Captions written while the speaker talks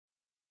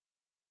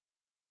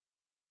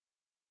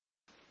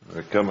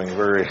We're coming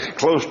very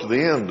close to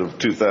the end of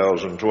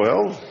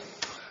 2012.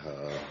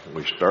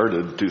 We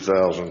started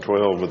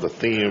 2012 with a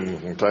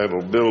theme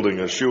entitled Building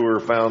a Sure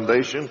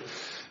Foundation,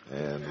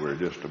 and we're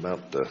just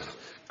about to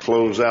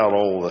close out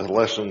all the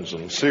lessons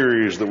and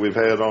series that we've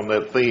had on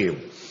that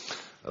theme.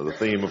 The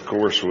theme, of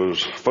course,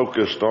 was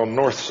focused on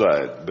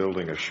Northside,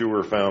 building a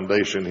sure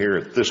foundation here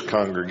at this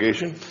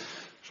congregation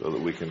so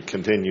that we can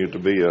continue to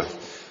be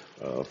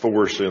a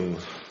force in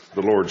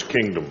the Lord's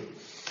kingdom.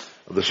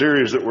 The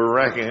series that we're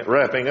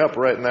wrapping up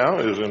right now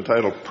is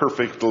entitled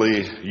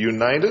Perfectly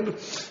United,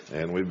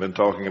 and we've been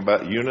talking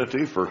about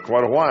unity for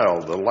quite a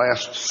while. The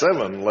last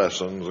 7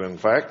 lessons, in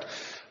fact,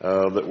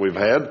 that we've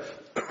had,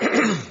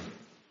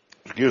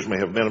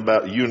 have been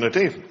about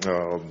unity.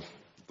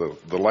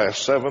 The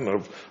last 7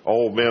 have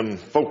all been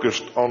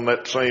focused on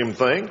that same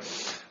thing.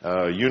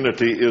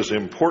 Unity is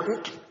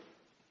important.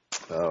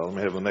 Let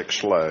me have the next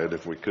slide,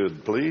 if we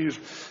could, please.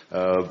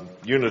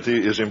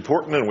 Unity is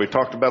important, and we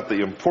talked about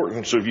the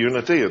importance of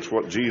unity. It's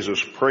what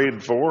Jesus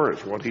prayed for.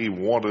 It's what he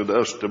wanted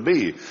us to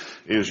be,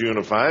 is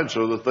unified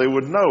so that they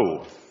would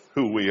know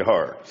who we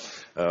are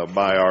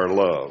by our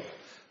love.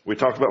 We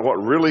talked about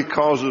what really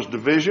causes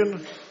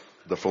division.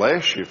 The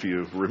flesh, if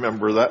you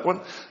remember that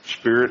one.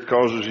 Spirit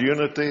causes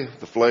unity.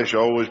 The flesh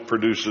always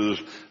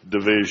produces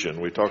division.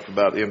 We talked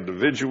about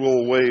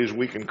individual ways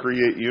we can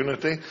create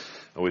unity.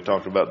 We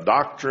talked about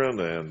doctrine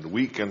and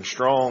weak and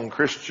strong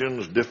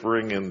Christians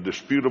differing in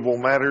disputable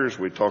matters.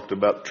 We talked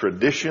about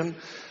tradition.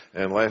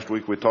 And last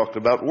week we talked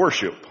about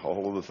worship,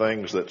 all of the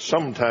things that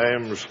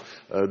sometimes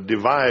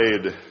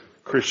divide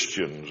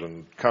Christians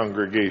and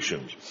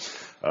congregations.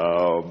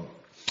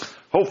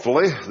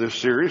 Hopefully this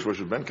series, which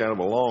has been kind of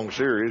a long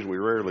series, we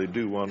rarely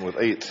do one with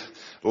 8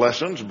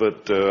 lessons,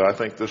 but I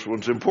think this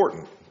one's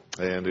important.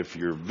 And if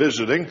you're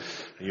visiting,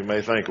 you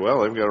may think,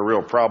 well, they've got a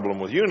real problem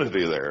with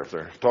unity there if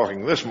they're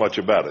talking this much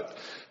about it.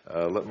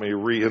 Let me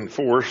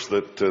reinforce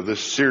that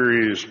this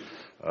series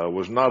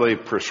was not a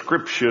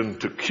prescription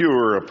to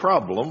cure a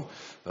problem.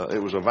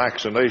 It was a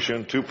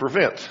vaccination to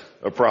prevent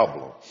a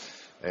problem.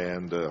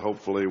 And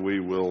hopefully we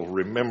will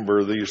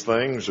remember these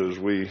things as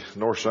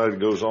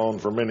Northside goes on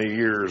for many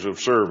years of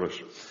service.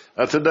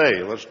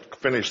 Today, let's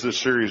finish this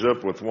series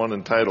up with one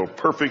entitled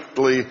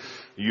Perfectly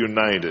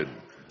United.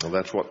 Well,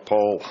 that's what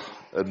Paul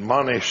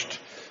admonished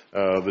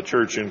the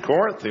church in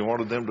Corinth. He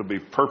wanted them to be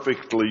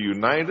perfectly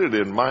united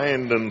in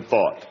mind and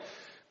thought.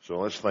 So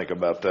let's think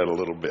about that a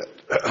little bit.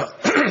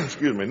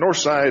 Excuse me.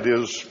 Northside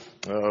is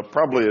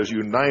probably as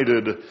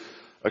united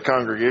a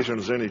congregation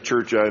as any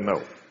church I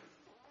know.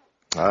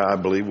 I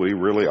believe we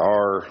really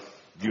are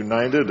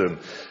united and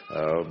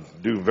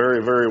do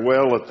very, very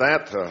well at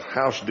that. A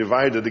house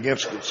divided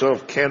against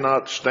itself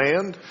cannot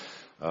stand,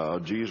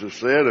 Jesus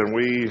said, and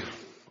we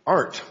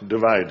aren't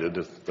divided,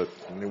 but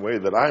any way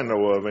that I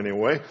know of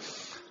anyway.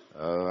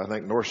 I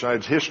think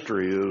Northside's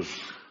history is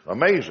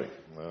amazing.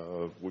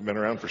 We've been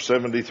around for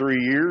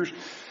 73 years.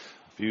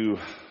 A few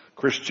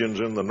Christians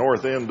in the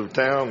north end of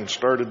town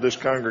started this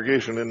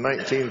congregation in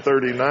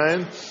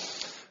 1939,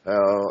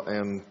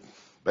 and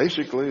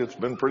basically it's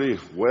been pretty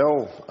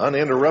well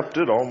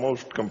uninterrupted,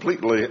 almost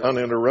completely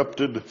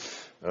uninterrupted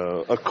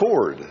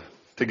accord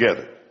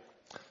together.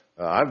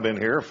 I've been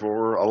here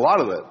for a lot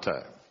of that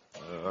time.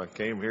 I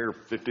came here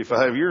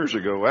 55 years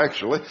ago,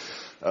 actually,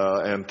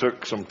 and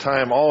took some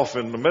time off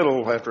in the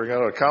middle. After I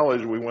got out of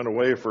college, we went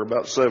away for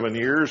about 7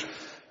 years,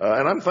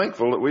 and I'm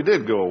thankful that we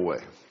did go away,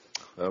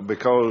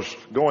 because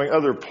going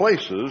other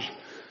places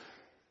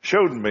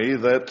showed me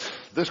that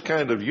this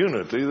kind of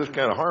unity, this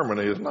kind of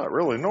harmony is not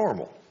really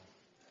normal.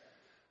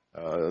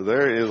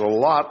 There is a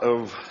lot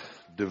of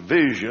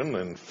division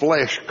and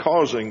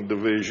flesh-causing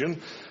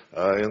division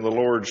in the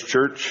Lord's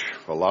church,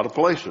 a lot of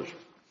places.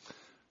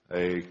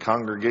 A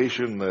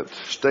congregation that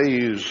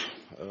stays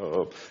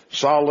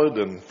solid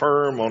and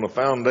firm on a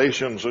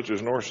foundation such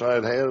as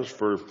Northside has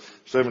for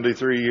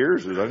 73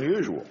 years is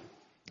unusual.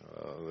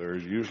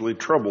 There's usually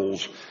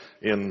troubles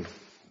in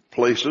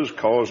places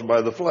caused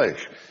by the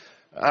flesh.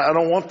 I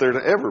don't want there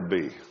to ever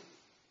be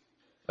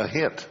a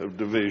hint of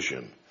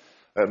division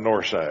at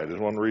Northside. Is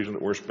one reason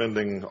that we're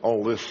spending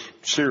all this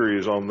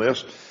series on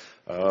this.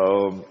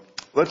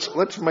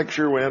 Let's make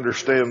sure we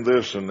understand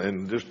this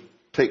and just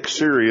take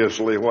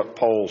seriously what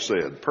Paul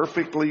said.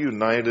 Perfectly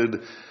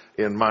united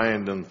in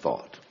mind and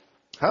thought.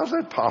 How's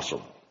that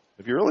possible?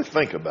 If you really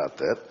think about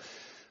that,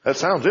 that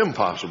sounds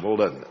impossible,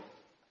 doesn't it?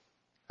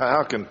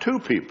 How can 2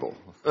 people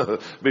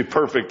be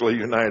perfectly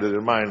united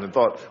in mind and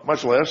thought,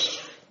 much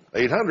less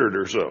 800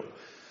 or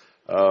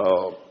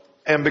so?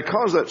 And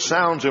because that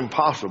sounds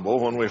impossible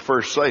when we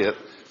first say it,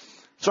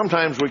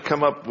 sometimes we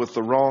come up with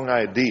the wrong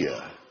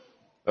idea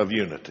of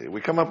unity.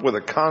 We come up with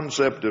a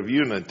concept of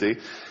unity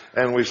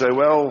and we say,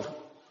 well,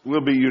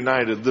 we'll be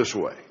united this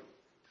way.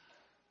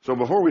 So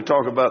before we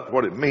talk about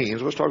what it means,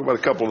 let's talk about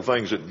a couple of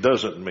things it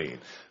doesn't mean.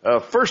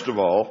 First of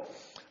all,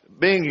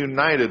 being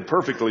united,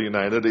 perfectly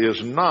united,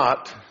 is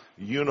not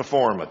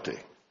uniformity.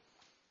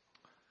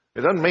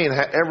 It doesn't mean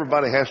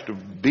everybody has to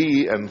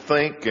be and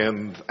think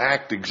and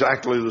act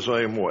exactly the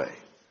same way.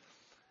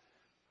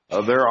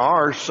 There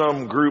are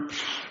some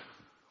groups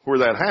where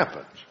that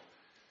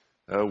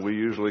happens. We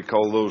usually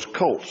call those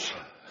cults.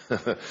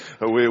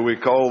 we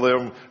call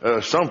them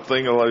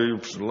something,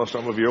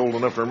 some of you old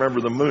enough to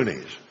remember the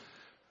Moonies.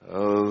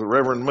 The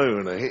Reverend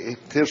Moon,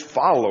 his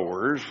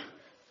followers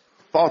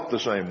thought the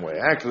same way,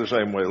 acted the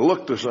same way,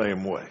 looked the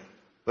same way.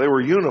 They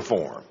were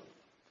uniform.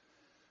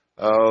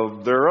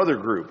 There are other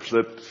groups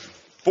that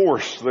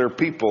force their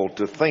people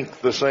to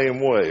think the same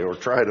way, or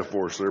try to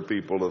force their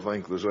people to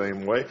think the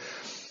same way.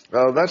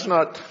 That's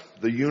not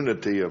the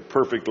unity of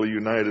perfectly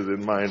united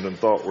in mind and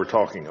thought we're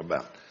talking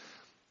about.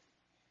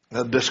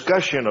 A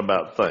discussion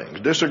about things,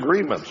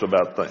 disagreements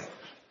about things,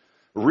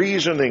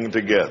 reasoning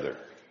together,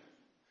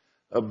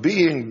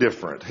 being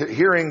different,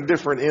 hearing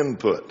different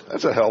input.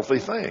 That's a healthy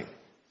thing.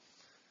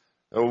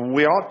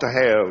 We ought to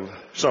have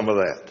some of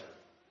that.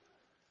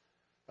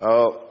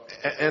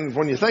 And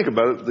when you think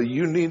about it, the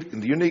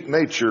unique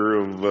nature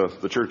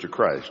of the Church of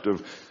Christ,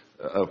 of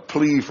a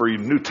plea for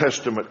New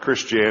Testament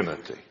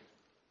Christianity,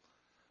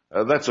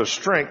 that's a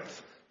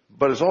strength,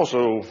 but it's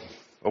also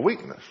a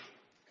weakness.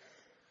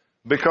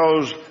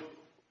 Because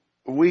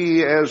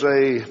we as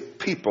a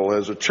people,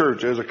 as a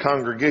church, as a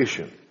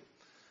congregation,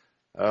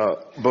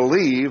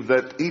 believe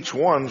that each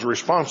one's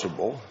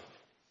responsible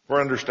for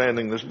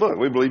understanding this book.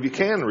 We believe you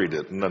can read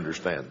it and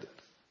understand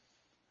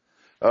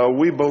it.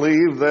 We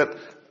believe that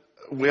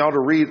we ought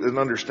to read and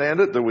understand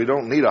it, that we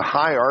don't need a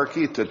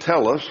hierarchy to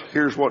tell us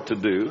here's what to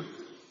do.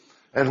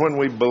 And when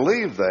we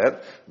believe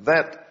that,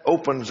 that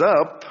opens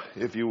up,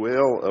 if you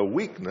will, a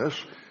weakness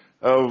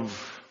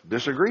of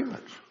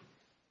disagreements.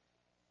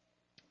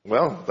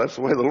 Well, that's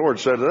the way the Lord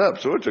set it up,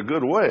 so it's a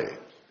good way.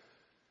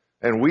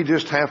 And we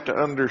just have to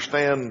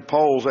understand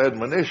Paul's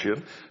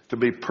admonition to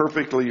be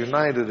perfectly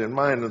united in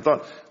mind and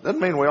thought.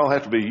 Doesn't mean we all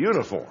have to be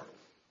uniform.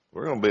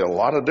 We're going to be a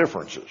lot of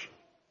differences,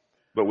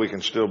 but we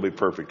can still be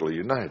perfectly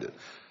united.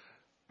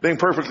 Being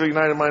perfectly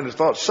united in mind and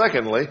thought,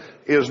 secondly,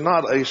 is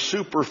not a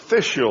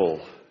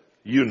superficial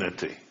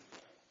unity.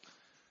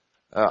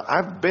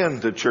 I've been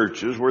to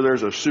churches where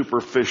there's a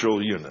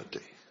superficial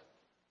unity.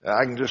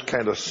 I can just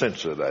kind of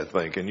sense it, I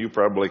think, and you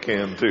probably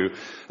can too.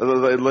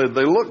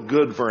 They look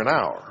good for an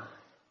hour.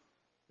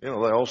 You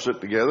know, they all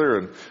sit together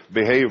and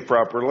behave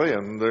properly,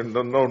 and there's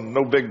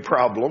no big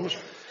problems.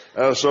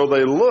 So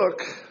they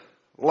look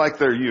like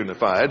they're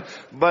unified,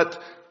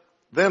 but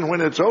then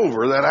when it's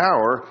over, that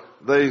hour,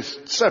 they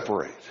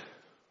separate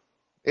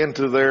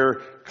into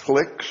their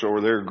cliques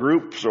or their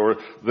groups or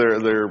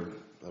their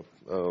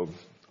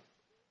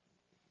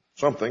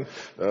something.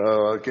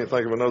 I can't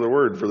think of another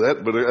word for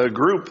that, but a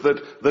group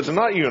that's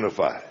not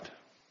unified.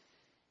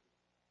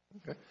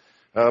 Okay.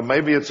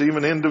 Maybe it's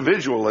even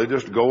individual. They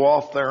just go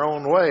off their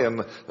own way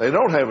and they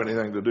don't have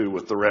anything to do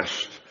with the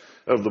rest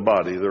of the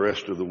body, the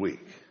rest of the week.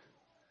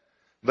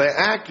 They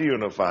act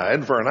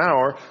unified for an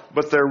hour,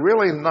 but they're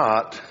really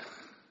not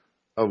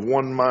of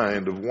one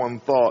mind, of one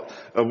thought,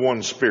 of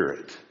one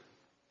spirit.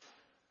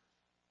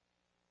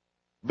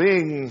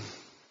 Being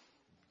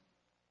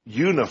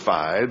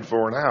unified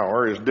for an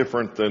hour is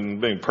different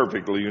than being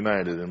perfectly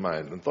united in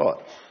mind and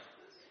thought.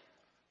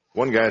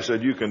 One guy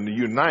said you can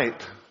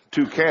unite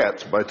two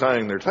cats by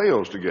tying their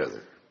tails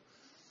together,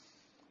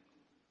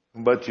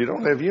 but you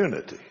don't have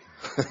unity.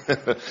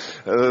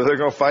 They're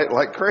going to fight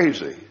like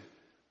crazy,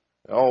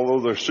 although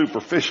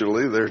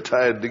they're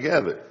tied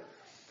together.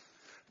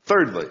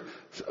 Thirdly,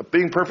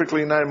 being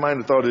perfectly united in mind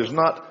and thought is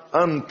not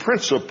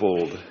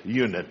unprincipled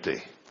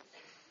unity.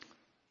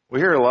 We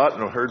hear a lot,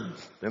 and I've heard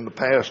in the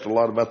past a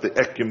lot about the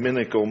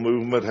ecumenical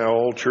movement, how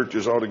all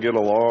churches ought to get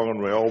along,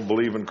 and we all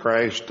believe in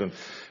Christ, and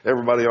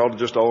everybody ought to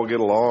just all get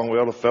along. We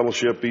ought to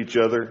fellowship each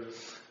other,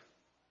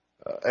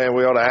 and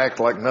we ought to act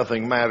like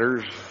nothing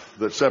matters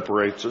that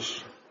separates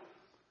us.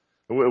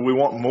 We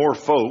want more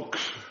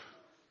folks,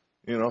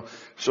 you know,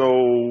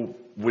 so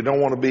we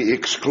don't want to be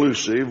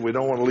exclusive. We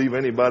don't want to leave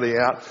anybody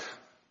out.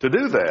 To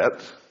do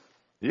that,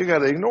 you got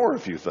to ignore a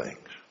few things.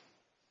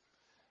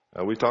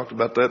 We talked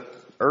about that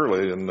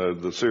early in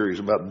the series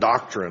about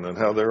doctrine and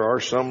how there are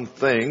some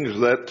things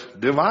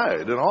that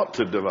divide and ought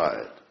to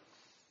divide.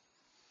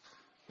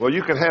 Well,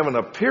 you can have an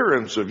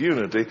appearance of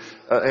unity,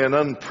 an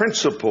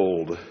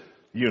unprincipled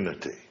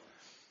unity.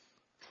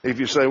 If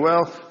you say,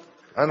 well,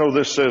 I know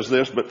this says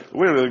this, but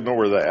we'll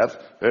ignore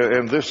that,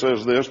 and this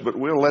says this, but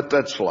we'll let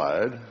that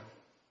slide,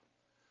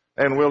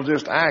 and we'll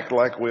just act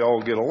like we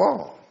all get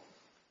along.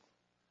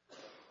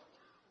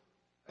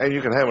 And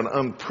you can have an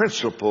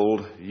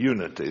unprincipled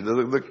unity.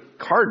 The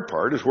hard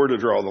part is where to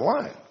draw the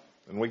line.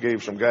 And we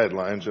gave some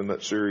guidelines in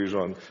that series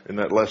in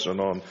that lesson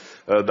on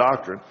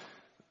doctrine.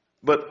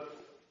 But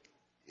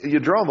you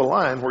draw the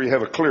line where you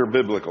have a clear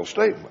biblical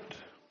statement.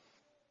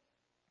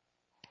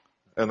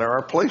 And there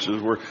are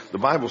places where the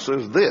Bible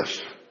says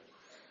this.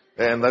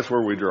 And that's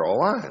where we draw a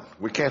line.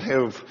 We can't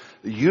have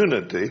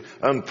unity,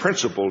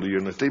 unprincipled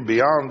unity,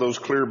 beyond those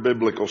clear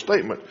biblical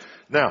statements.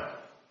 Now,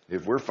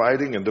 if we're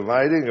fighting and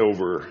dividing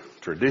over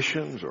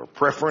traditions or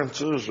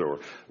preferences or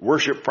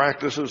worship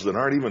practices that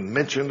aren't even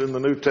mentioned in the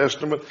New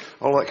Testament,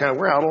 all that kind of,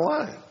 we're out of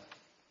line.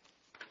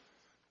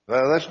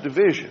 That's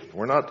division.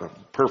 We're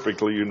not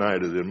perfectly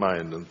united in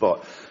mind and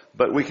thought.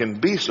 But we can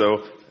be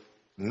so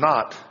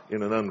not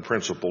in an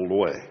unprincipled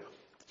way.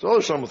 So those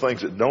are some of the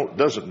things it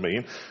doesn't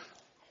mean.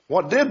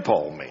 What did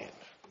Paul mean?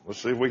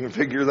 Let's see if we can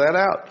figure that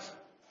out.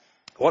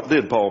 What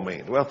did Paul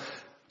mean? Well,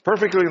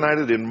 perfectly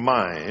united in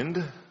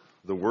mind,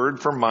 the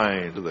word for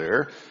mind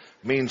there,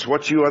 means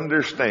what you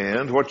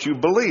understand, what you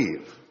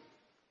believe.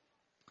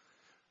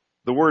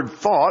 The word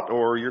thought,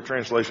 or your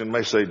translation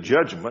may say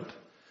judgment,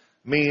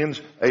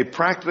 means a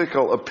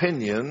practical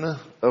opinion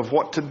of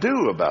what to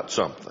do about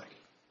something.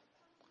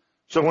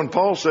 So when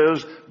Paul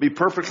says, be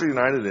perfectly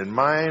united in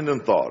mind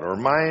and thought, or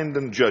mind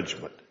and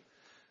judgment,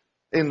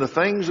 in the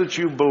things that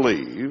you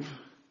believe,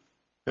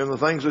 in the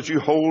things that you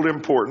hold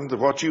important,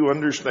 of what you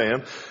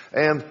understand,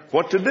 and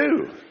what to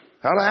do,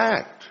 how to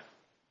act,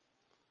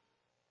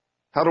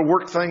 how to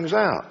work things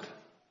out.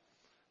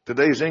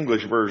 Today's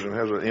English version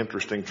has an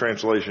interesting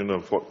translation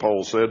of what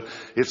Paul said.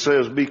 It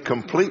says, be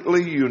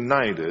completely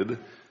united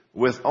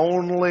with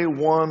only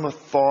one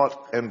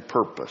thought and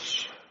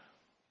purpose.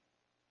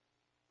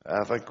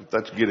 I think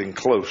that's getting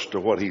close to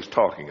what he's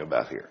talking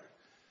about here.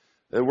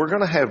 We're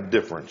going to have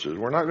differences.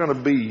 We're not going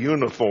to be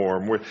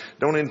uniform. We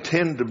don't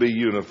intend to be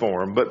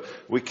uniform, but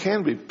we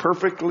can be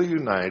perfectly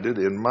united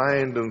in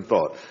mind and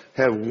thought.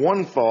 Have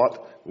one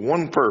thought,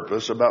 one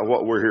purpose about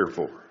what we're here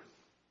for.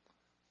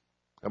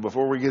 Now,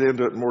 before we get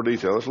into it in more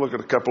detail, let's look at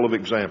a couple of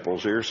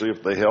examples here, see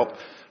if they help.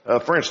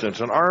 For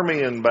instance, an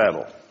army in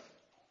battle.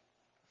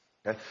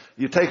 Okay?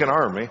 You take an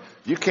army,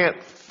 you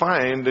can't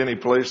find any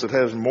place that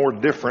has more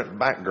different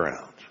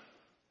backgrounds.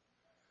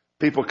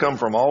 People come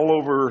from all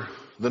over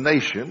the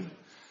nation.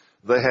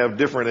 They have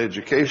different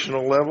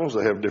educational levels.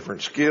 They have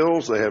different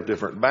skills. They have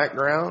different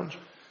backgrounds.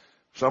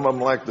 Some of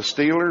them like the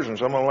Steelers and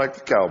some of them like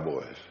the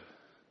Cowboys.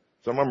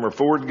 Some of them are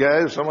Ford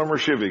guys. Some of them are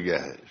Chevy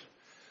guys.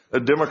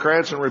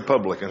 Democrats and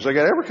Republicans. They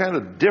got every kind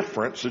of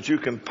difference that you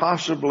can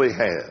possibly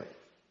have.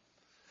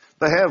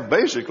 They have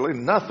basically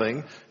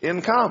nothing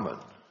in common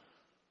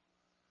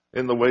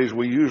in the ways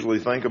we usually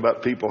think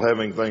about people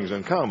having things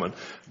in common.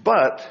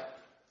 But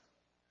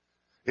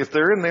if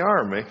they're in the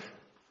army,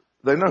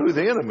 they know who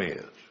the enemy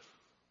is.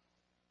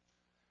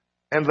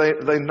 And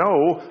they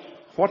know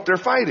what they're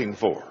fighting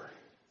for.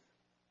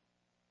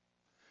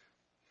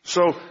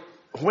 So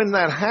when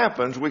that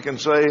happens, we can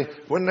say,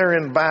 when they're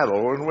in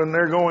battle and when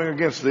they're going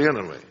against the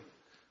enemy,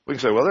 we can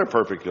say, well, they're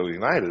perfectly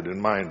united in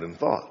mind and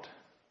thought.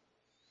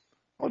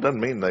 Well, it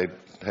doesn't mean they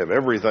have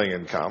everything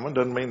in common.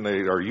 Doesn't mean they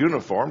are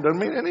uniform. Doesn't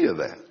mean any of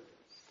that.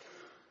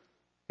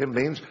 It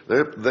means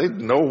they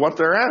know what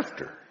they're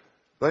after.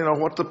 They know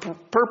what the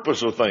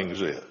purpose of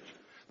things is.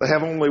 They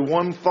have only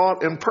one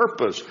thought and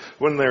purpose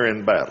when they're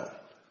in battle.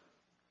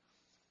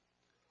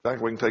 In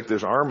fact, we can take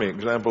this army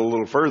example a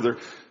little further.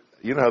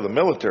 You know how the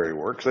military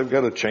works. They've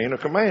got a chain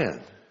of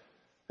command.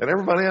 And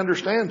everybody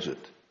understands it.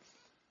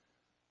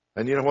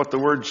 And you know what the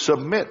word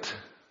submit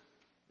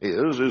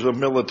is a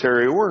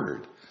military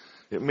word.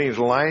 It means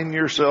line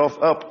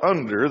yourself up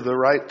under the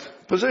right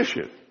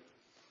position.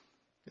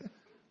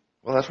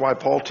 Well, that's why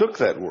Paul took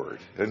that word.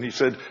 And he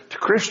said, to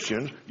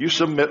Christians, you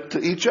submit to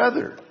each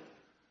other.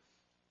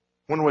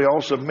 When we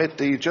all submit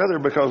to each other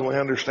because we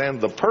understand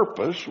the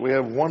purpose, we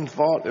have one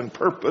thought and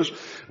purpose,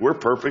 we're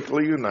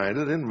perfectly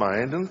united in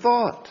mind and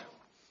thought.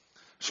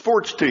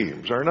 Sports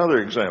teams are another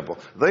example.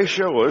 They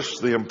show us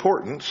the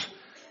importance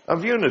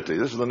of unity.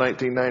 This is the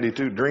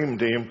 1992 Dream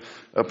Team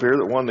up here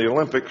that won the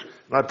Olympics.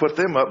 And I put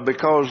them up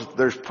because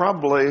there's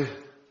probably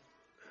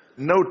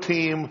no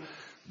team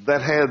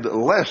that had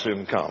less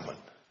in common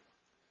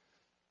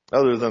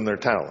other than their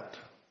talent.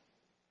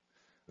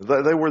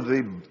 They were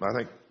I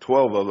think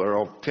 12 of them,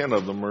 or 10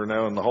 of them are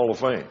now in the Hall of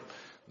Fame.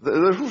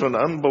 This was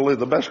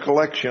the best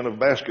collection of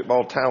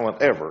basketball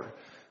talent ever.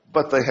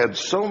 But they had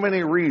so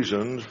many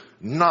reasons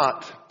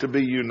not to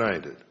be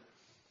united.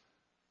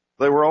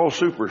 They were all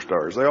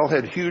superstars. They all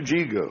had huge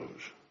egos.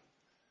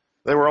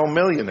 They were all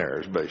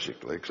millionaires,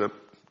 basically, except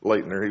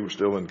Leitner, he was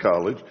still in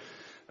college.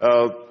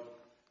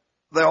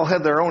 They all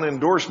had their own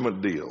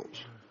endorsement deals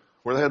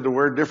where they had to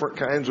wear different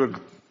kinds of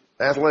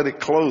athletic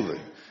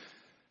clothing.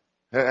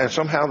 And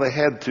somehow they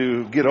had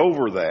to get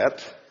over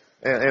that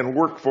and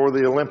work for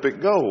the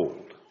Olympic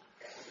gold.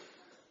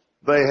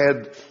 They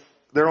had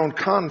their own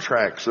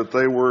contracts that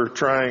they were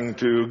trying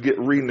to get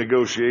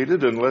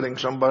renegotiated, and letting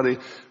somebody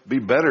be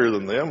better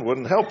than them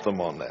wouldn't help them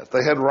on that.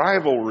 They had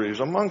rivalries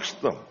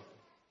amongst them.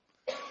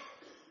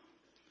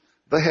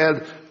 They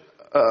had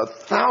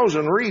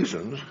 1,000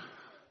 reasons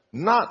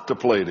not to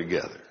play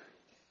together.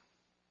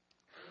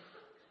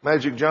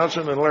 Magic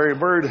Johnson and Larry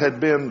Bird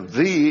had been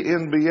the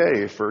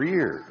NBA for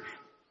years.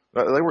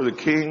 They were the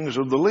kings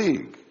of the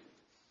league.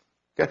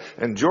 Okay?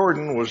 And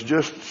Jordan was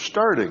just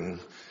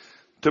starting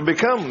to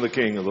become the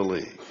king of the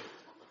league.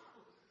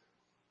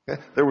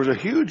 Okay? There was a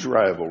huge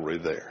rivalry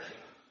there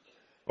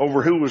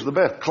over who was the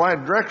best.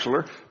 Clyde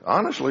Drexler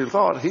honestly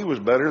thought he was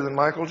better than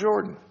Michael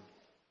Jordan.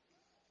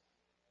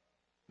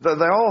 They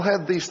all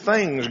had these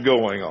things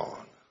going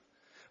on.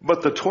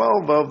 But the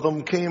 12 of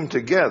them came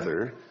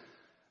together,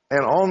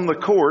 and on the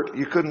court,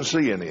 you couldn't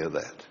see any of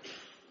that.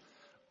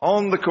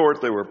 On the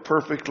court, they were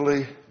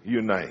perfectly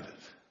united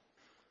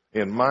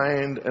in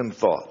mind and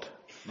thought.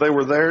 They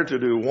were there to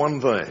do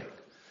one thing: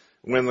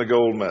 win the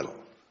gold medal.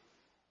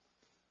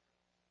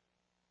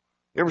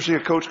 You ever see a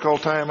coach call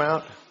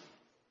timeout?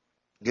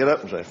 Get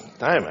up and say,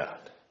 timeout.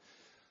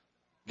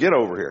 Get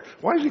over here.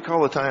 Why does he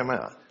call a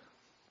timeout?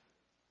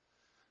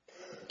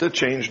 To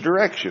change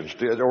directions,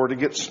 or to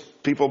get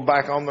people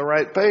back on the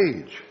right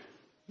page.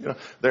 You know,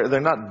 they're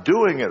not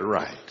doing it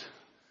right.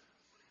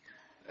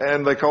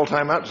 And they call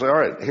timeout and say, all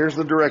right, here's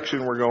the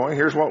direction we're going.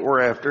 Here's what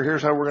we're after.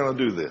 Here's how we're going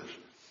to do this.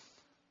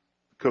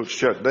 Coach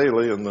Chuck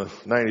Daly in the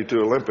 92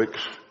 Olympics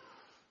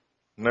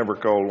never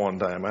called one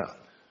timeout.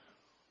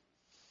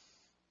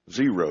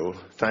 0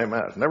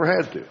 timeout. Never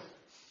had to.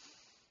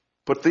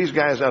 Put these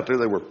guys out there,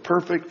 they were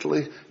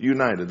perfectly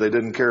united. They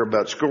didn't care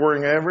about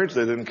scoring average.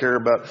 They didn't care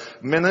about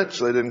minutes.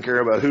 They didn't care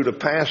about who to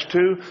pass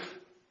to.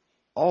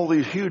 All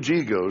these huge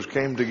egos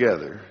came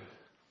together,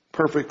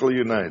 perfectly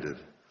united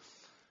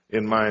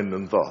in mind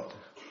and thought.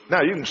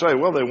 Now, you can say,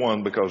 well, they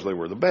won because they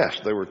were the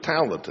best. They were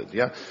talented.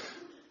 Yeah.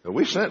 But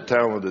we sent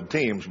talented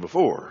teams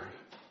before.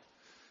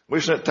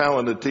 We sent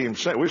talented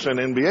teams. We sent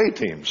NBA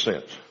teams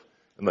since,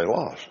 and they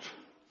lost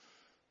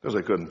because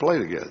they couldn't play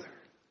together.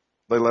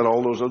 They let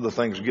all those other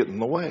things get in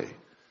the way.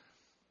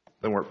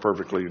 They weren't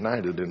perfectly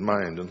united in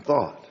mind and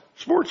thought.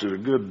 Sports is a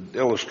good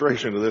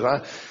illustration of this.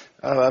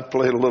 I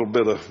played a little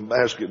bit of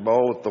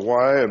basketball at the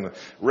Y and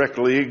rec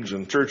leagues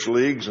and church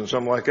leagues and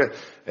something like that.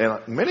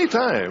 And many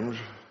times,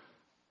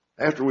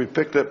 after we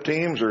picked up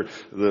teams or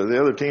the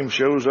other team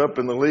shows up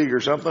in the league or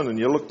something, and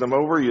you look them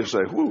over, you say,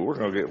 whoo, we're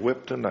going to get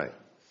whipped tonight.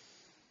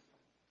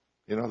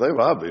 You know, they've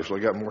obviously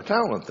got more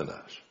talent than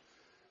us.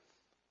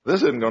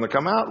 This isn't going to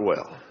come out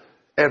well.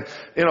 And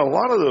in a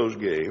lot of those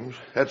games,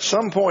 at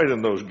some point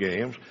in those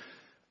games,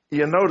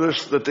 you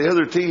notice that the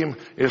other team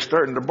is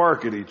starting to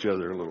bark at each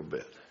other a little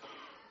bit.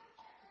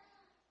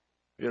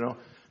 You know,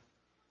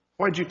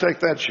 why'd you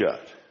take that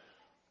shot?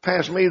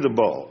 Pass me the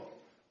ball.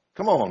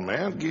 Come on,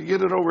 man,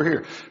 get it over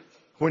here.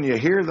 When you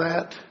hear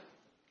that,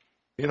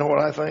 you know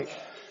what I think?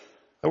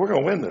 We're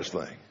going to win this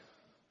thing.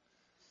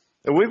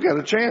 And we've got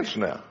a chance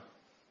now.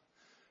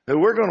 And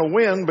we're going to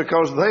win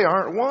because they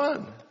aren't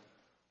won.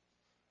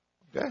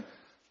 Okay?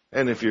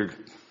 And if you're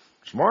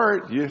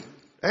smart, you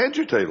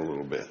agitate a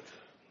little bit.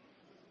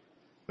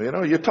 You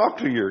know, you talk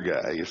to your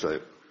guy. You say,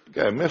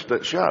 guy missed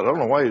that shot. I don't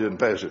know why he didn't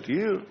pass it to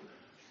you.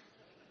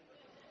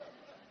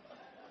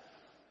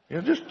 You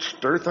know, just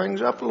stir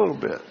things up a little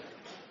bit.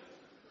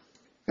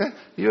 Okay?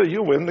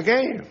 You win the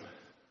game.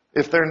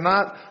 If they're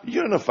not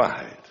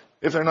unified,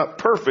 if they're not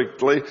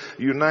perfectly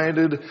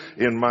united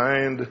in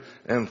mind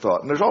and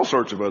thought. And there's all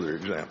sorts of other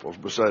examples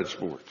besides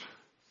sports.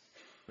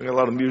 We got a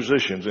lot of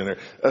musicians in there.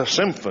 A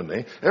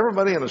symphony,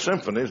 everybody in a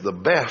symphony is the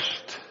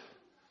best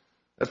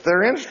at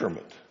their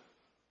instrument.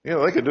 You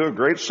know, they could do a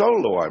great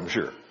solo, I'm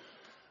sure.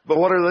 But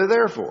what are they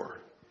there for?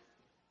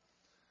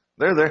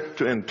 They're there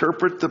to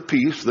interpret the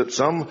piece that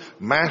some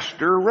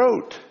master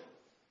wrote.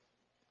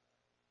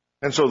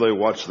 And so they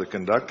watch the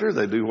conductor,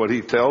 they do what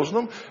he tells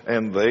them,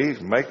 and they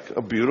make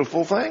a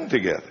beautiful thing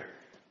together.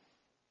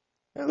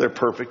 And they're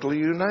perfectly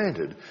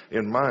united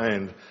in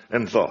mind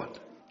and thought.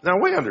 Now,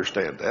 we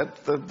understand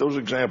that. Those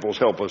examples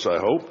help us, I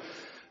hope.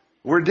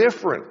 We're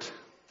different.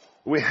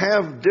 We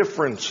have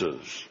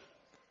differences.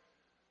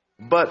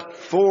 But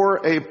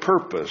for a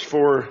purpose,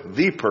 for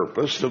the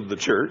purpose of the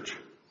church,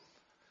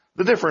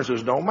 the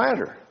differences don't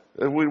matter.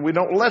 We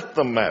don't let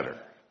them matter.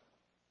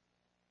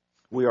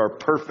 We are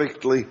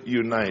perfectly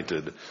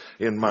united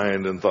in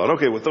mind and thought.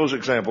 Okay, with those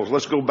examples,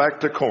 let's go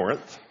back to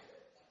Corinth.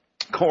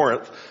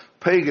 Corinth,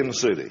 pagan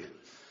city,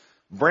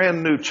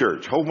 brand new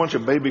church, whole bunch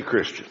of baby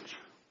Christians.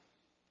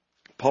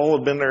 Paul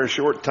had been there a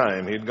short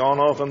time. He'd gone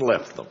off and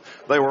left them.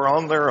 They were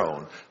on their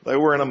own. They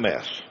were in a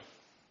mess.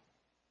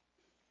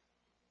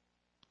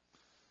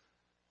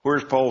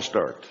 Where's Paul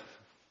start?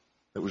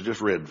 It was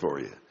just read for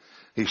you.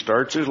 He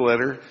starts his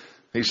letter.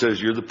 He says,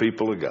 you're the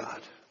people of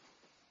God.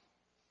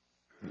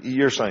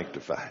 You're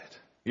sanctified.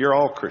 You're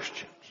all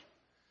Christians.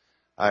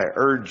 I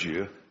urge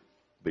you,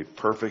 be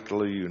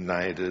perfectly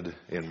united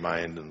in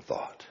mind and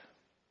thought.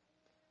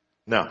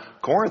 Now,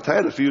 Corinth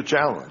had a few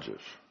challenges.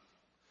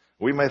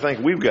 We may think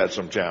we've got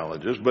some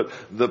challenges, but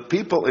the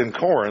people in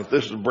Corinth,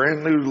 this is a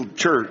brand new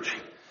church,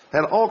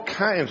 had all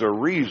kinds of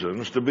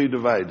reasons to be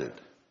divided.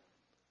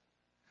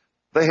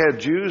 They had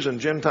Jews and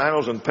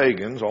Gentiles and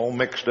pagans all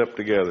mixed up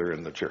together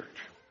in the church.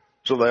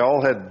 So they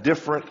all had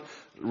different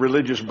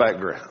religious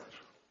backgrounds.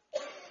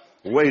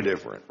 Way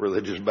different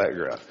religious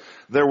backgrounds.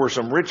 There were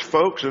some rich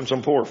folks and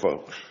some poor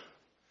folks.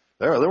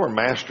 There were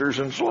masters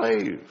and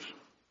slaves.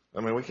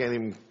 I mean, we can't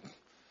even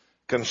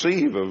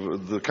conceive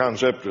of the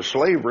concept of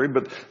slavery,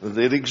 but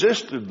it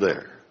existed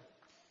there.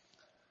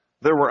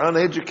 There were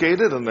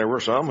uneducated and there were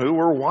some who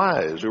were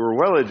wise, who were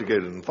well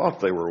educated and thought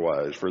they were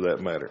wise for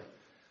that matter.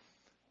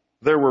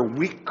 There were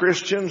weak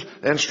Christians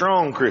and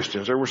strong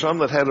Christians. There were some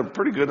that had a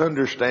pretty good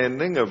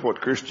understanding of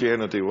what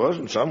Christianity was,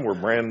 and some were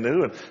brand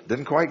new and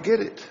didn't quite get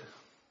it.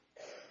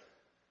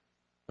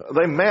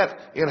 They met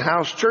in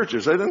house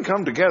churches. They didn't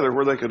come together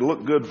where they could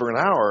look good for an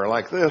hour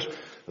like this.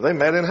 They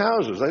met in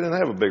houses. They didn't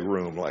have a big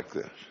room like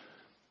this.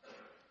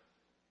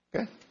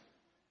 Okay?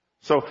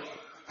 So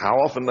how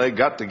often they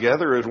got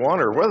together as one,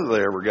 or whether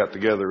they ever got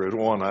together as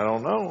one, I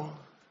don't know.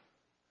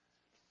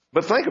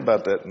 But think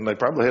about that. And they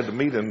probably had to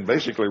meet in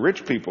basically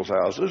rich people's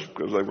houses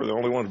because they were the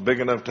only ones big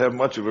enough to have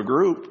much of a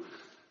group.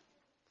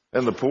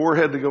 And the poor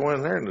had to go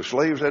in there and the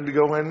slaves had to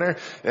go in there,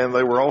 and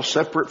they were all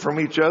separate from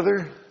each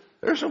other.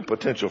 There's some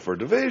potential for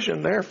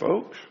division there,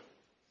 folks.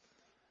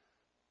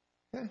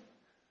 Okay.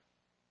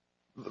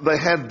 They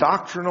had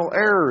doctrinal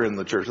error in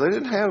the church. They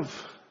didn't have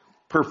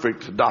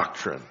perfect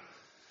doctrine.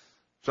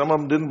 Some of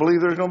them didn't believe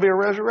there was going to be a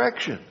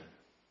resurrection.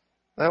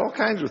 They had all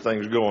kinds of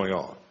things going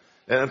on.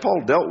 And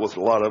Paul dealt with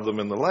a lot of them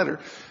in the letter.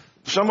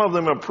 Some of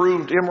them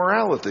approved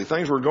immorality.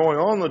 Things were going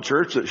on in the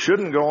church that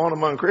shouldn't go on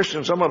among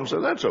Christians. Some of them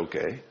said, that's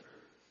okay.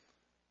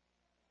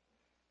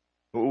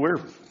 We're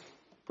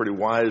pretty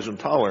wise and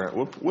tolerant.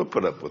 We'll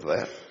put up with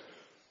that.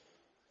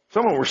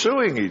 Some of them were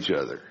suing each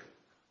other.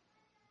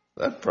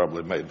 That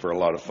probably made for a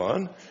lot of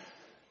fun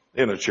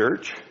in a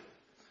church.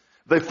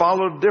 They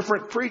followed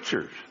different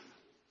preachers.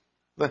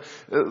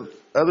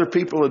 Other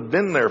people had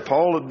been there.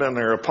 Paul had been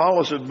there.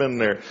 Apollos had been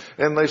there.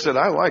 And they said,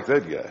 I like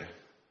that guy.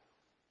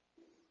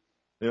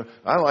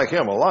 I like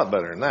him a lot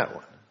better than that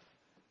one.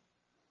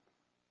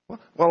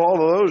 Well, all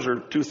of those are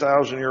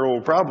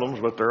 2,000-year-old problems,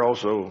 but they're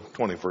also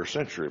 21st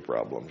century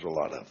problems, a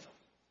lot of them.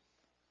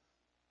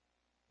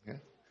 Okay?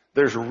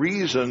 There's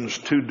reasons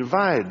to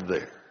divide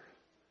there.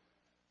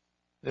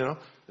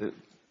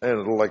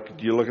 And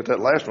like you look at that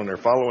last one, they're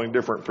following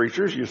different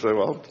preachers. You say,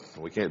 well,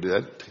 we can't do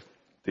that.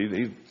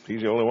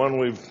 He's the only one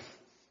we've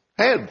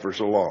had for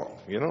so long.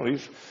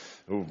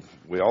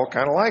 We all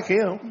kind of like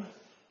him.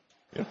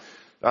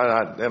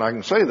 And I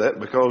can say that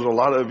because a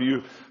lot of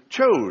you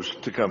chose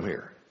to come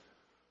here.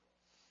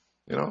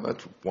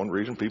 That's one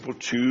reason people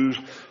choose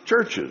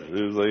churches,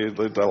 is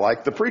they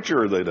like the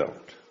preacher or they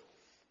don't.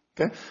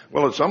 Okay?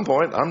 Well, at some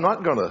point, I'm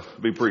not going to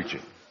be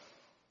preaching.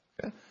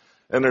 Okay?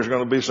 And there's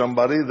going to be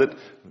somebody that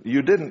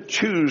you didn't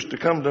choose to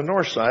come to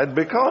Northside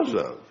because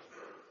of.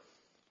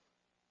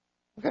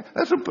 Okay?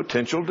 That's a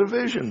potential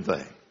division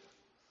thing.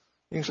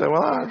 You can say,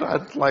 well,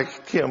 I'd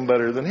like him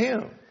better than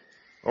him.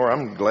 Or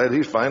I'm glad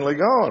he's finally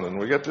gone and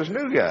we got this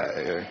new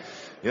guy.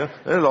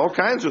 There's all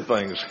kinds of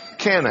things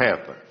can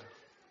happen.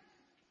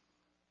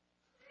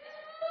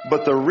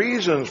 But the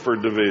reasons for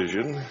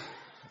division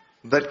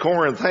that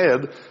Corinth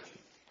had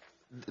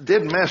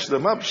did mess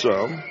them up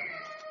some,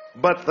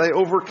 but they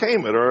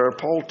overcame it, or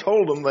Paul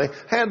told them they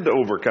had to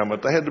overcome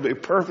it. They had to be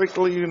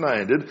perfectly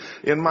united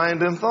in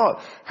mind and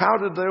thought. How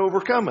did they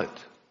overcome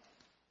it?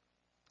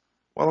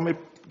 Well, let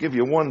me give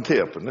you one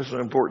tip, and this is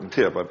an important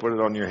tip. I put it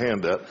on your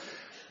handout.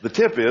 The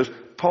tip is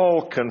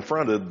Paul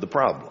confronted the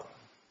problem.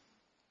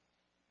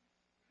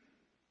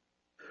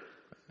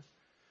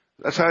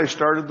 That's how he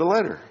started the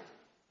letter.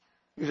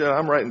 He said,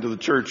 I'm writing to the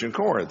church in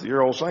Corinth.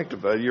 You're all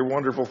sanctified. You're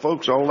wonderful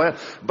folks, all that.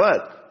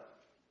 But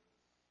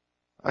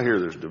I hear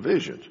there's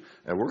divisions,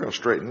 and we're going to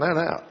straighten that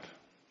out.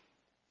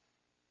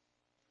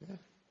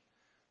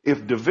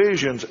 If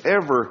divisions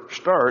ever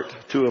start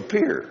to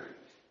appear,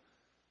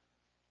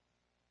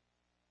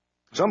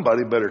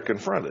 somebody better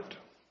confront it.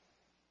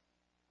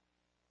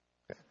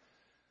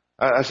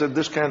 I said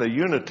this kind of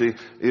unity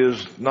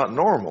is not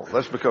normal.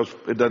 That's because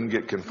it doesn't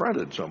get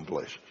confronted some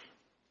places.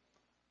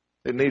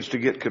 It needs to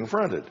get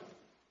confronted.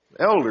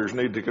 Elders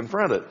need to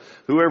confront it.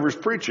 Whoever's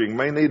preaching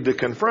may need to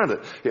confront it.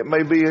 It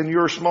may be in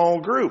your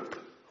small group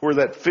where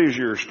that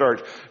fissure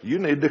starts. You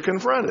need to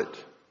confront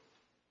it.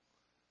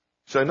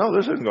 Say, no,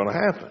 this isn't going to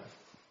happen.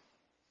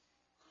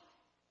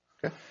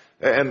 Okay?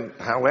 And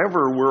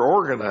however we're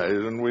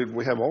organized, and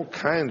we have all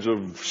kinds of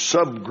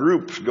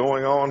subgroups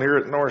going on here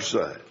at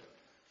Northside.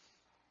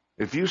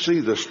 If you see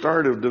the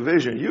start of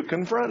division, you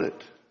confront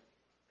it.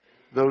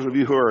 Those of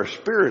you who are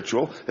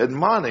spiritual,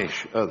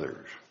 admonish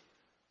others.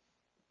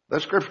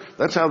 That's scripture.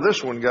 That's how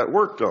this one got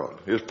worked on.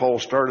 Is Paul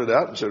started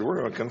out and said, we're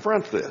going to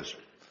confront this.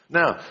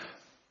 Now,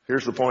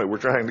 here's the point we're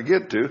trying to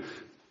get to.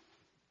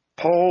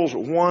 Paul's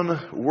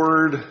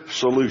one-word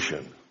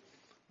solution.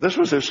 This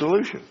was his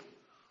solution.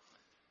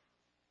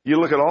 You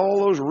look at all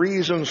those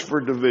reasons for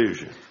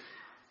division.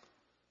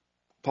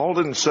 Paul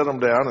didn't set them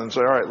down and say,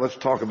 all right, let's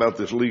talk about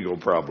this legal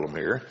problem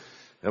here.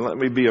 And let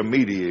me be a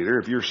mediator.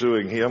 If you're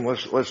suing him,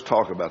 let's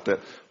talk about that.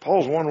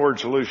 Paul's one-word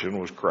solution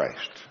was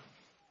Christ.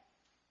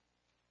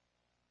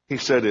 He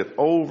said it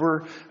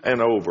over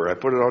and over. I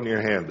put it on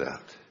your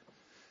handout.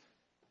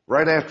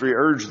 Right after he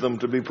urged them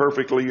to be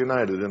perfectly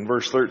united in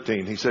verse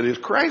 13, he said, is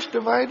Christ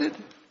divided?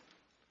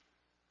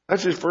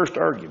 That's his first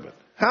argument.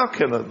 How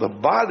can the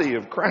body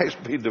of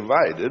Christ be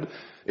divided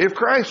if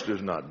Christ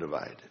is not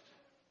divided?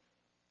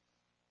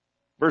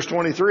 Verse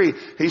 23,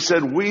 he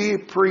said, we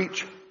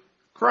preach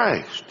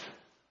Christ.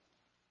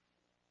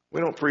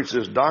 We don't preach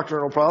this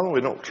doctrinal problem.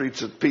 We don't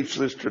teach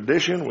this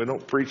tradition. We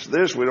don't preach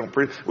this.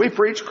 We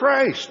preach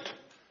Christ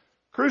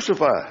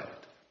crucified.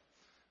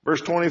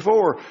 Verse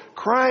 24,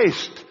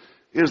 Christ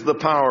is the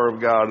power of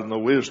God and the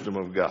wisdom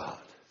of God.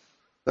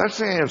 That's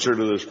the answer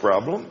to this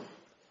problem.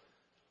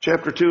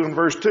 Chapter 2 and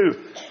verse 2.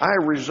 I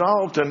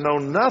resolved to know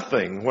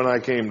nothing when I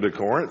came to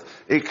Corinth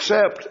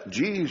except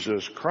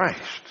Jesus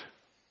Christ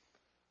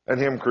and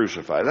Him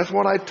crucified. That's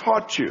what I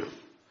taught you.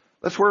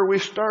 That's where we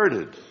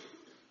started.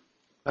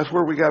 That's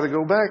where we got to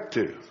go back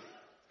to.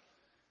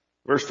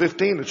 Verse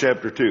 15 of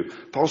chapter 2.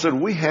 Paul said,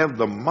 we have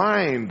the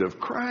mind of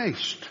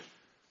Christ.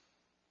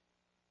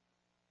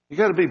 You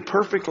got to be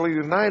perfectly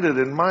united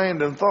in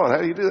mind and thought.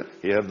 How do you do that?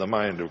 You have the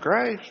mind of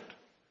Christ.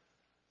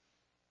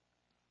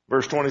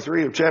 Verse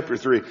 23 of chapter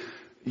 3.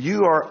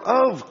 You are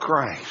of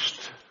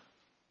Christ.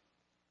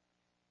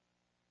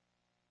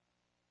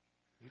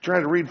 You try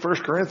to read 1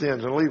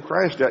 Corinthians and leave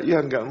Christ out, you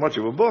haven't got much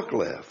of a book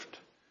left.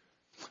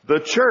 The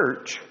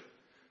church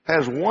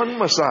has one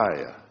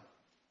Messiah,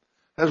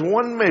 has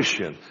one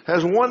mission,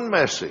 has one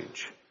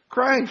message.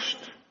 Christ.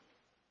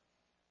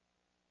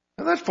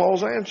 And that's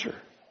Paul's answer.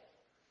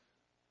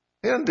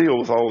 He doesn't deal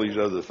with all these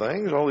other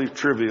things, all these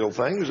trivial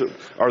things that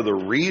are the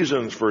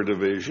reasons for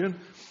division.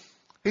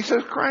 He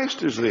says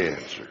Christ is the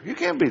answer. You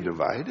can't be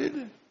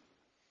divided.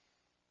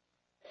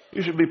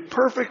 You should be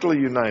perfectly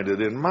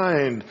united in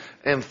mind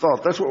and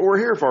thought. That's what we're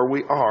here for.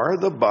 We are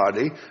the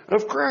body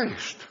of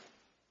Christ.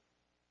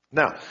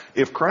 Now,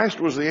 if Christ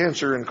was the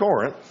answer in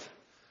Corinth,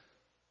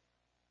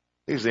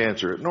 He's the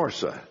answer at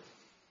Northside.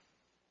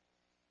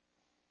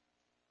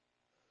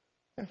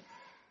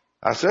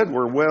 I said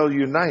we're well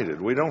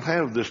united. We don't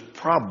have this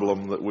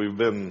problem that we've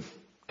been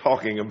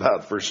talking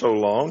about for so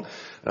long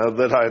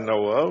that I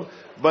know of.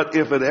 But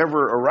if it ever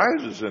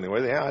arises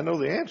anyway, yeah, I know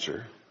the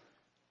answer.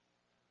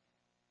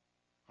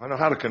 I know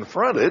how to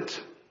confront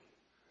it.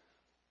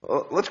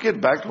 Well, let's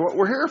get back to what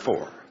we're here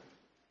for.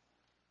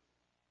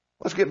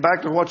 Let's get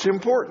back to what's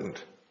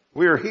important.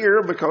 We are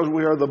here because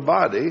we are the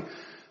body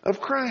of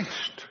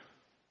Christ.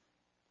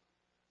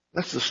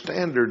 That's the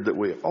standard that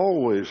we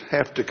always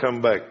have to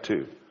come back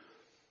to.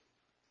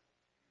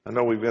 I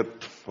know we've got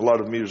a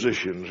lot of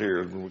musicians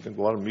here, a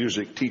lot of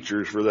music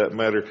teachers for that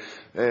matter,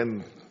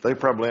 and they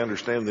probably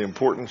understand the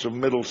importance of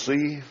middle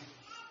C.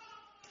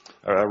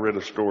 I read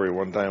a story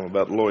one time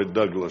about Lloyd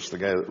Douglas, the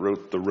guy that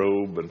wrote The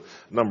Robe and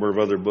a number of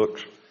other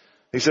books.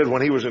 He said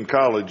when he was in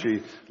college,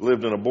 he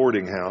lived in a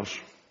boarding house.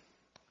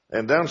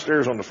 And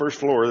downstairs on the first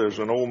floor, there was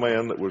an old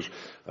man that was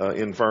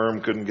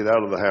infirm, couldn't get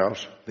out of the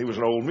house. He was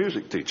an old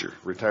music teacher,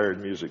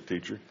 retired music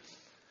teacher.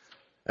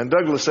 And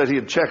Douglas said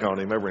he'd check on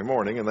him every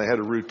morning, and they had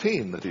a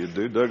routine that he'd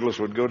do. Douglas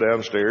would go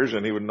downstairs,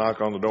 and he would knock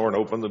on the door and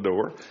open the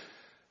door.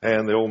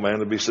 And the old man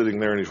would be sitting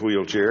there in his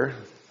wheelchair.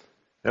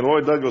 And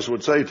Lloyd Douglas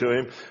would say to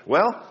him,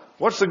 well,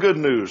 what's the good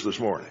news this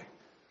morning?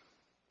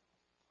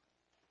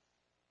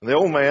 And the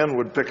old man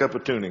would pick up a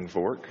tuning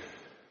fork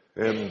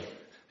and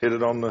hit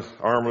it on the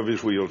arm of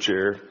his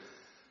wheelchair.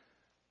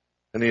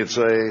 And he'd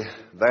say,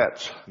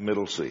 that's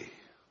middle C.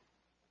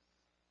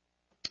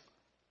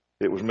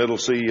 It was middle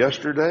C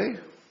yesterday.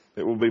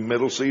 It will be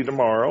middle C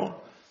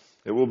tomorrow.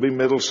 It will be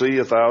middle C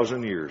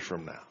 1,000 years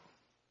from now.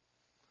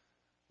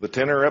 The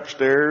tenor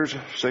upstairs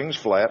sings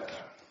flat.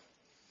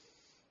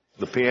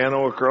 The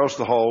piano across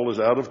the hall is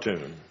out of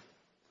tune.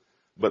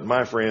 But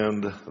my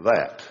friend,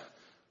 that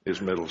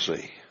is middle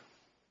C.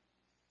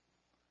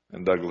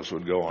 And Douglas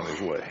would go on his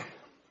way.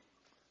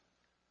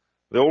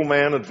 The old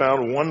man had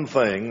found one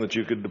thing that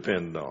you could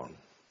depend on.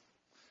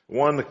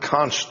 One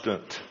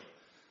constant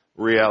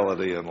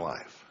reality in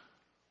life.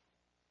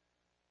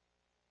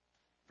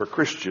 For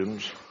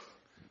Christians,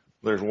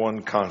 there's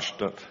one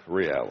constant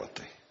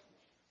reality.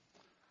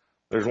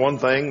 There's one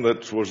thing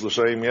that was the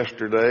same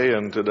yesterday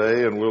and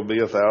today and will be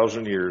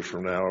 1,000 years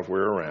from now if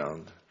we're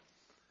around.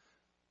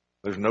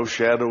 There's no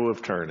shadow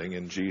of turning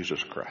in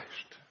Jesus Christ.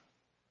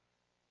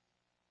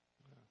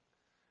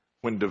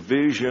 When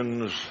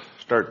divisions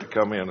start to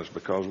come in, it's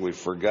because we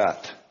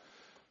forgot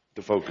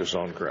to focus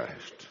on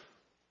Christ.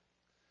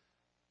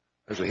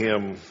 There's a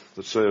hymn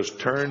that says,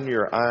 turn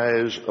your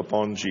eyes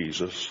upon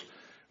Jesus.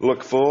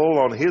 Look full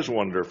on His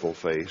wonderful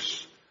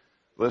face.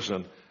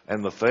 Listen,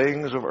 and the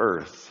things of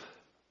earth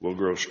will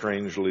grow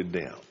strangely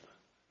dim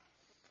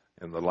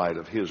in the light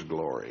of His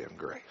glory and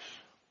grace.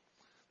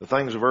 The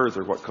things of earth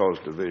are what cause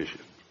division.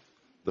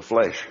 The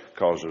flesh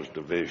causes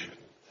division.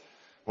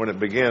 When it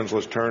begins,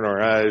 let's turn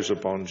our eyes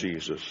upon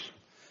Jesus.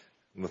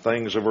 And the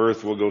things of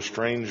earth will go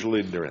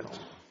strangely dim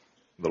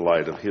in the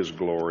light of His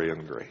glory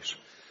and grace.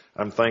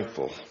 I'm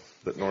thankful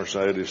that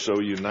Northside is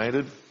so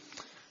united,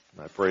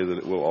 and I pray that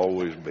it will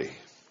always be.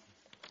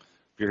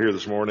 If you're here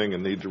this morning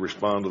and need to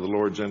respond to the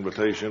Lord's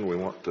invitation, we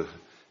want to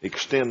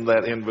extend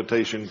that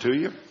invitation to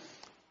you.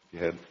 If you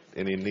had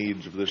any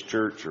needs of this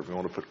church or if you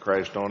want to put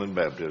Christ on in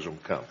baptism,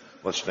 come.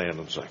 Let's stand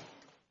and sing.